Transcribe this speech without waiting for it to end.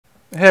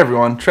Hey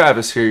everyone,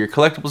 Travis here, your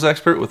collectibles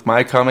expert with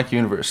My Comic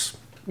Universe.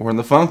 We're in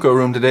the Funko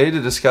room today to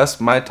discuss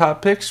my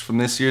top picks from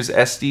this year's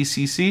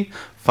SDCC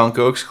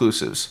Funko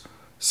exclusives.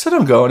 So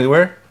don't go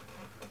anywhere.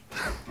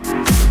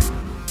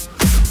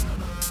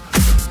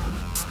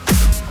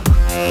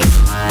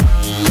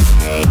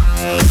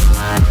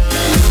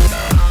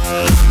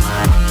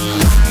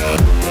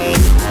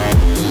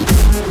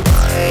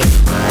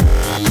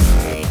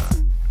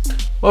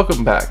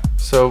 Welcome back.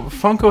 So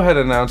Funko had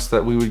announced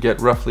that we would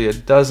get roughly a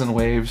dozen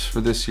waves for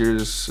this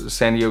year's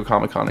San Diego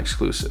Comic-Con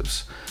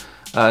exclusives.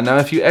 Now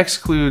if you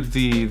exclude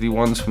the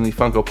ones from the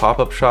Funko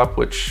Pop-Up Shop,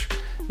 which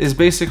is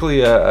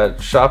basically a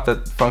shop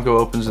that Funko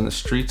opens in the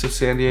streets of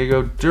San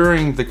Diego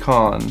during the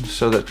con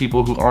so that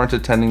people who aren't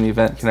attending the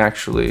event can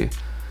actually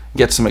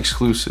get some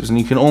exclusives, and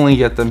you can only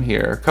get them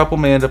here. A couple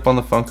may end up on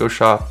the Funko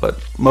shop, but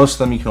most of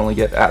them you can only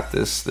get at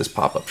this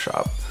pop-up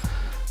shop.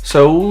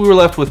 So we were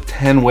left with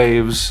 10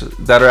 waves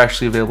that are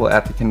actually available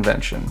at the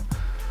convention.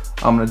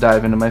 I'm going to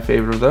dive into my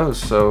favorite of those,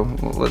 so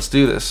let's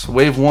do this.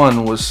 Wave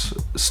 1 was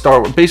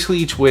Star Wars. Basically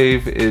each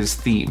wave is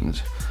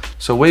themed.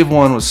 So wave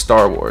 1 was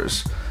Star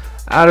Wars.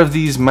 Out of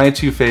these, my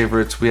two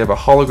favorites, we have a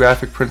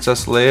holographic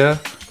Princess Leia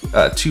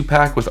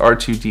 2-pack with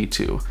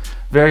R2-D2.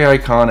 Very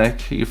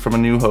iconic from A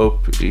New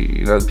Hope.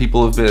 You know,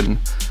 people have been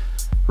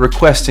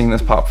requesting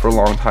this pop for a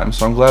long time,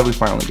 so I'm glad we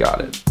finally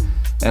got it.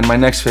 And my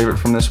next favorite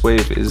from this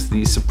wave is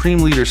the Supreme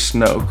Leader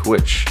Snoke,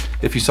 which,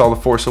 if you saw The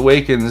Force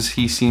Awakens,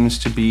 he seems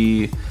to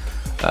be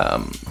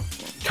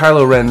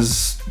Kylo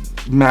Ren's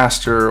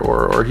master,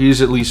 or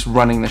he's at least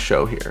running the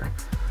show here.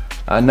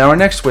 Now our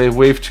next wave,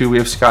 wave 2, we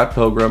have Scott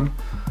Pilgrim.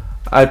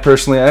 I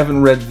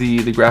haven't read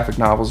the graphic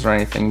novels or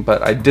anything,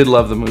 but I did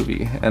love the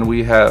movie. And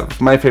we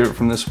have, my favorite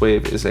from this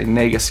wave is a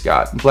Nega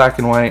Scott. Black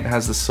and white,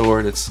 has the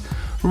sword, it's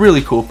a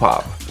really cool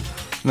pop.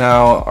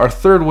 Now our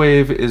third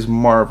wave is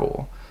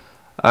Marvel.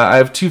 I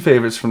have two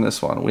favorites from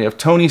this one. We have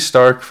Tony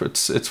Stark,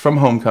 it's from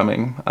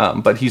Homecoming,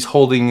 but he's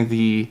holding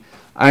the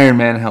Iron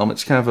Man helmet.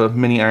 It's kind of a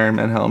mini Iron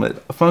Man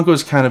helmet.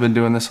 Funko's kind of been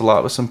doing this a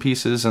lot with some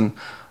pieces, and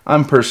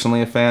I'm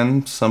personally a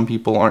fan. Some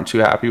people aren't too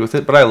happy with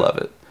it, but I love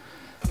it.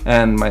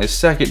 And my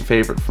second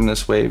favorite from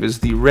this wave is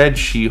the Red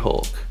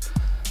She-Hulk.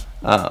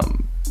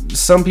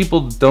 Some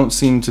people don't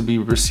seem to be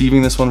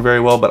receiving this one very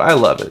well, but I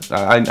love it.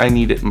 I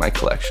need it in my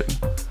collection.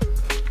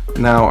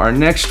 Now our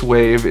next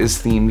wave is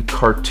themed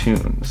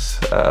cartoons.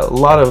 A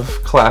lot of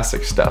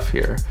classic stuff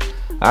here.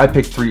 I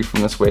picked 3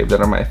 from this wave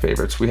that are my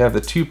favorites. We have the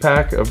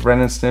 2-pack of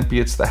Ren and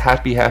Stimpy. It's the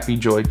Happy Happy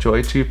Joy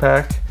Joy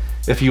 2-pack.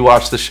 If you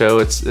watch the show,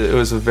 it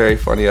was a very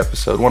funny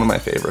episode, one of my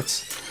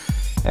favorites.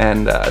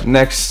 And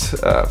next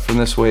from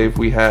this wave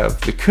we have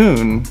the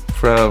Coon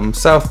from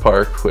South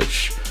Park,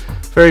 which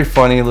very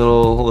funny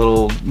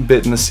little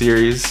bit in the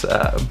series.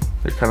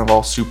 They're kind of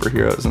all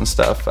superheroes and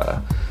stuff.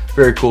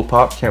 Very cool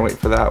pop, can't wait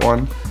for that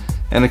one.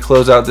 And to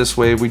close out this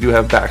wave, we do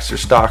have Baxter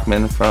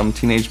Stockman from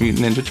Teenage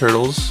Mutant Ninja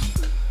Turtles.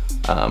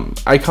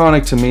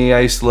 Iconic to me. I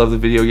used to love the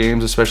video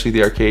games, especially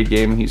the arcade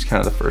game, and he's kind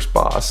of the first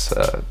boss.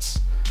 It's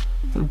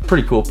a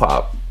pretty cool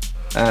pop.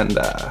 And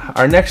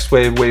our next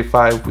wave, wave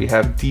 5, we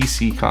have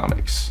DC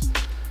Comics.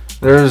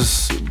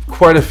 There's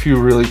quite a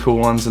few really cool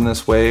ones in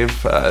this wave.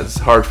 It's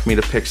hard for me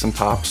to pick some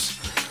tops,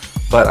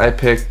 but I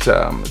picked,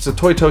 it's a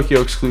Toy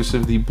Tokyo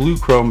exclusive, the Blue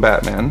Chrome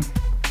Batman,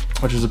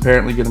 which is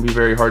apparently going to be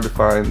very hard to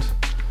find.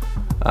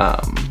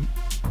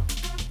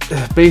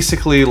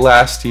 Basically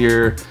last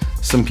year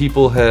some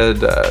people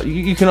had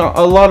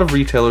a lot of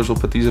retailers will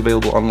put these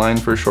available online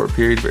for a short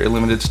period, very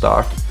limited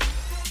stock,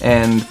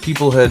 and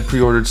people had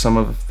pre-ordered some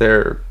of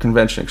their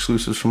convention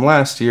exclusives from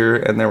last year,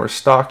 and there were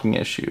stocking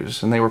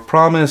issues, and they were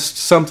promised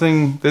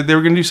something, that they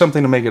were going to do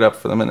something to make it up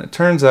for them, and it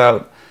turns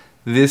out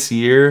this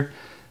year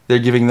they're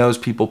giving those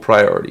people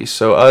priority.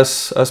 So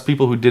us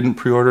people who didn't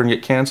pre-order and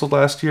get canceled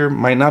last year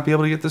might not be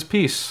able to get this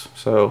piece.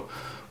 So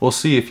we'll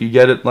see. If you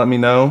get it, let me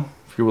know.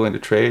 If you're willing to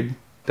trade,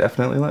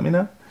 definitely let me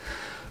know.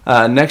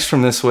 Next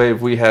from this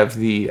wave, we have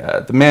the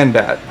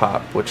Man-Bat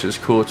pop, which is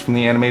cool. It's from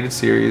the animated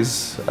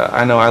series.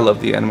 I know I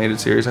love the animated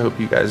series. I hope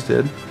you guys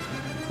did.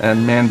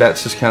 And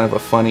Man-Bat's just kind of a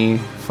funny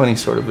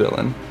sort of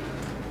villain.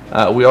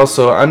 We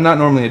also, I'm not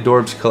normally a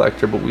Dorbs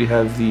collector, but we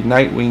have the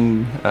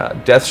Nightwing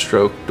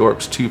Deathstroke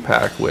Dorbs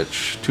 2-pack,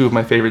 which 2 of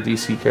my favorite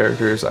DC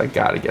characters. I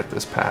gotta get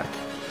this pack.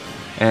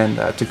 And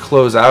to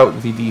close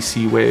out the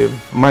DC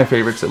wave, my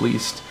favorites at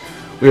least,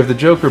 we have the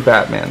Joker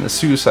Batman, the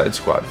Suicide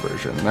Squad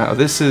version. Now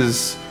this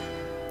is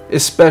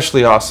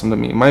especially awesome to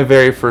me. My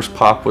very first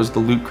pop was the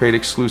Loot Crate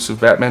exclusive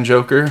Batman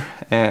Joker,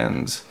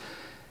 and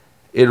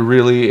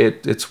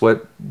it's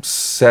what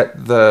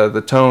set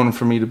the tone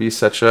for me to be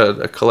such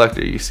a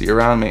collector you see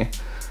around me.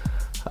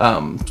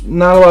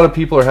 Not a lot of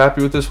people are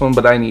happy with this one,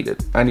 but I need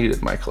it. I need it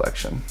in my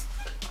collection.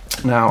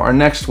 Now our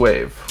next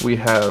wave, we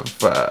have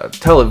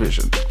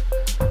television.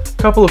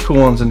 Couple of cool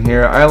ones in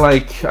here.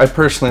 I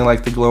personally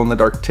like the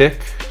glow-in-the-dark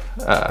Tick.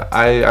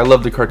 I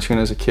loved the cartoon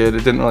as a kid.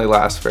 It didn't really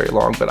last very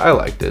long, but I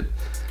liked it.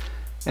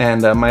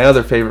 And my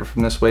other favorite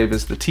from this wave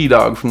is the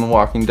T-Dog from The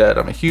Walking Dead.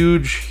 I'm a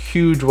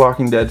huge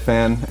Walking Dead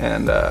fan,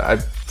 and I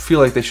feel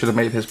like they should have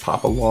made his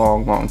pop a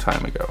long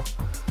time ago.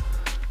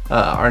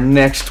 Our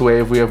next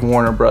wave, we have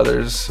Warner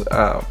Brothers.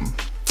 A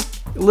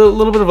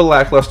little bit of a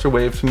lackluster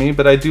wave to me,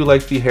 but I do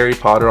like the Harry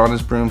Potter on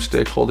his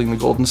broomstick holding the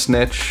golden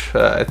snitch.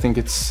 I think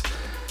it's,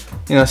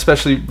 you know,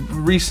 especially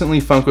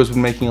recently Funko's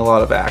been making a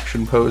lot of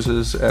action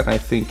poses, and I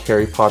think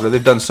Harry Potter,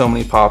 they've done so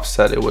many pops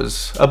that it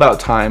was about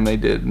time they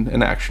did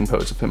an action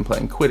pose of him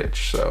playing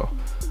Quidditch, so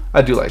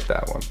I do like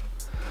that one.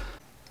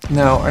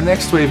 Now, our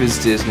next wave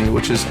is Disney,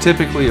 which is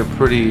typically a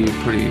pretty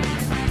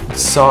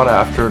sought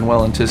after and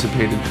well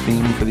anticipated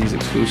theme for these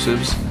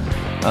exclusives.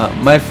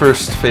 My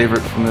first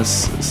favorite from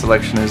this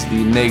selection is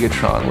the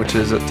Negatron, which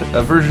is a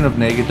version of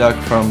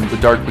Negaduck from the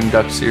Darkwing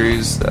Duck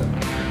series that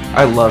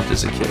I loved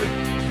as a kid.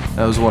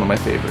 That was one of my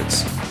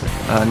favorites.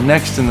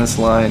 Next in this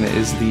line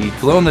is the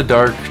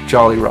glow-in-the-dark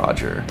Jolly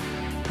Roger.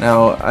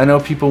 Now, I know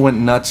people went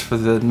nuts for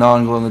the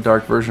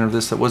non-glow-in-the-dark version of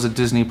this that was a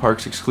Disney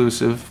Parks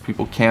exclusive.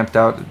 People camped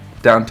out at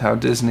downtown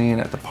Disney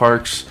and at the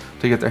parks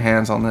to get their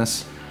hands on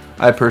this.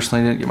 I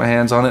personally didn't get my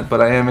hands on it,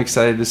 but I am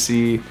excited to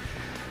see,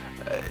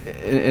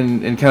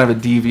 in kind of a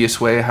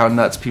devious way, how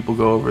nuts people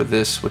go over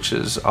this, which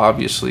is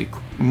obviously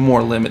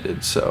more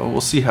limited, so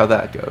we'll see how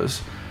that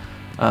goes.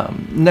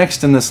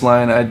 Next in this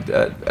line,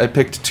 I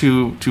picked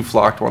two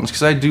flocked ones,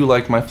 because I do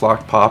like my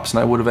flocked pops, and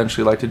I would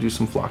eventually like to do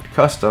some flocked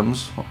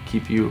customs. I'll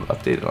keep you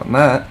updated on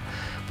that.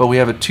 But we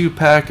have a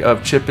 2-pack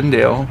of Chip and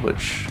Dale,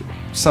 which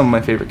some of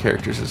my favorite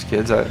characters as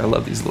kids. I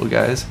love these little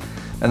guys.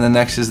 And then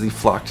next is the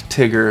flocked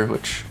Tigger,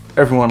 which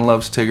everyone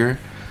loves Tigger,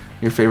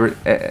 your favorite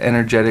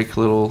energetic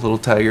little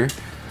tiger.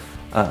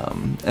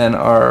 And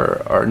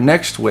our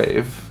next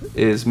wave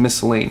is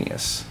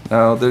miscellaneous.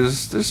 Now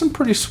there's some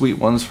pretty sweet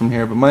ones from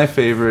here, but my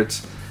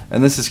favorites,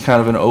 and this is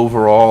kind of an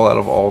overall out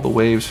of all the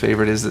waves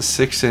favorite, is the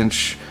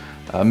 6-inch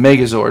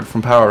Megazord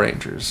from Power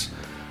Rangers.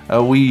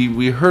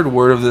 We heard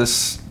word of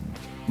this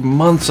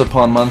months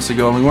upon months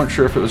ago, and we weren't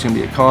sure if it was going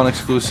to be a con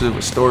exclusive,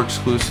 a store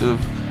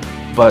exclusive,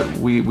 but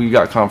we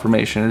got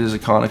confirmation it is a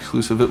con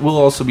exclusive. It will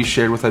also be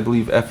shared with, I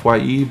believe,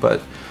 FYE,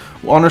 but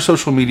on our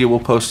social media we'll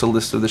post a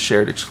list of the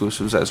shared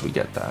exclusives as we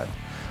get that.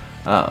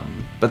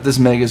 But this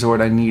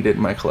Megazord I needed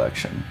in my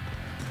collection.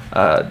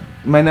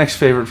 My next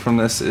favorite from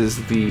this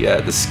is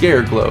the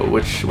Scare Glow,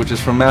 which is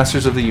from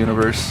Masters of the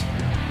Universe.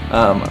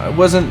 I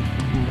wasn't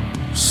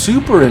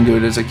super into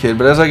it as a kid,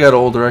 but as I got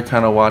older I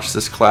kind of watched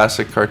this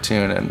classic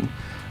cartoon,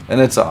 and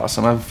it's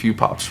awesome. I have a few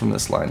pops from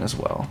this line as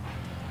well.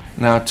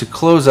 Now, to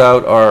close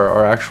out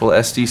our actual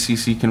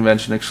SDCC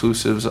convention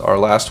exclusives, our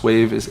last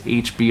wave is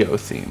HBO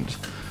themed.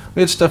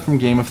 We had stuff from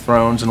Game of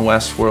Thrones and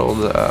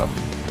Westworld.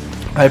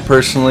 I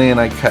personally, and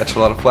I catch a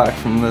lot of flack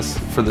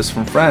for this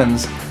from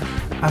friends,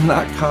 I'm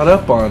not caught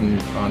up on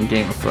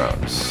Game of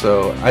Thrones,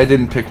 so I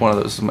didn't pick one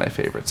of those as my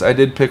favorites. I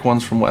did pick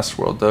ones from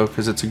Westworld though,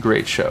 because it's a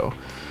great show.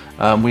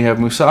 We have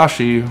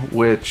Musashi,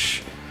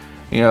 which,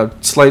 you know,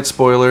 slight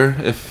spoiler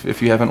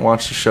if you haven't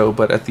watched the show,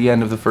 but at the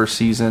end of the first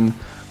season,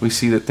 we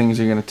see that things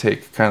are going to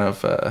take kind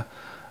of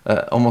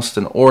almost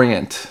an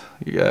Orient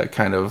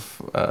kind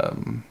of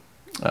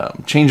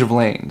change of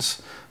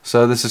lanes.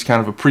 So this is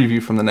kind of a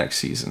preview from the next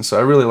season. So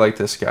I really like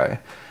this guy.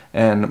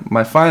 And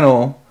my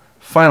final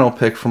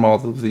pick from all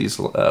of these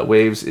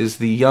waves is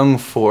the young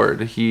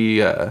Ford.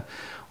 He,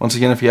 once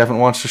again, if you haven't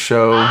watched the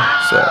show,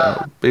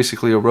 it's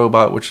basically a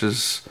robot, which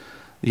is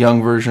the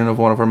young version of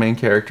one of our main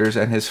characters,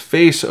 and his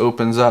face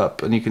opens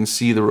up and you can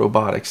see the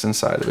robotics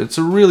inside of it. It's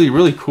a really,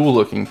 really cool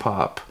looking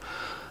pop.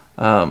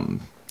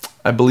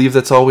 I believe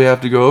that's all we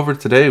have to go over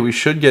today. We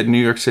should get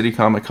New York City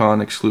Comic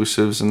Con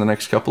exclusives in the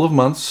next couple of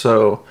months,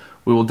 so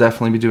we will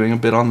definitely be doing a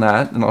bit on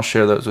that, and I'll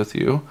share those with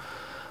you.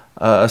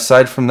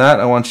 Aside from that,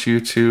 I want you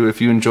to,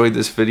 if you enjoyed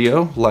this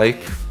video,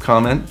 like,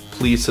 comment,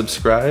 please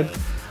subscribe.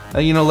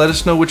 You know, let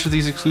us know which of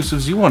these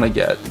exclusives you want to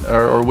get,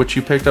 or which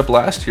you picked up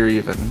last year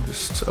even.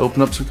 Just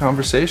open up some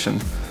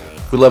conversation.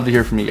 We'd love to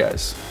hear from you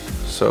guys.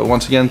 So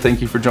once again,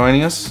 thank you for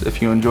joining us.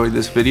 If you enjoyed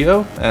this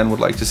video and would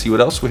like to see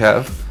what else we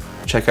have,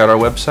 check out our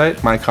website,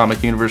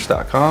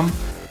 mycomicuniverse.com,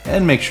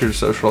 and make sure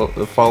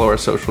to follow our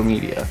social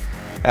media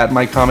at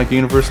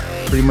mycomicuniverse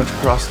pretty much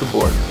across the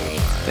board.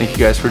 Thank you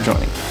guys for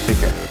joining. Take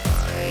care.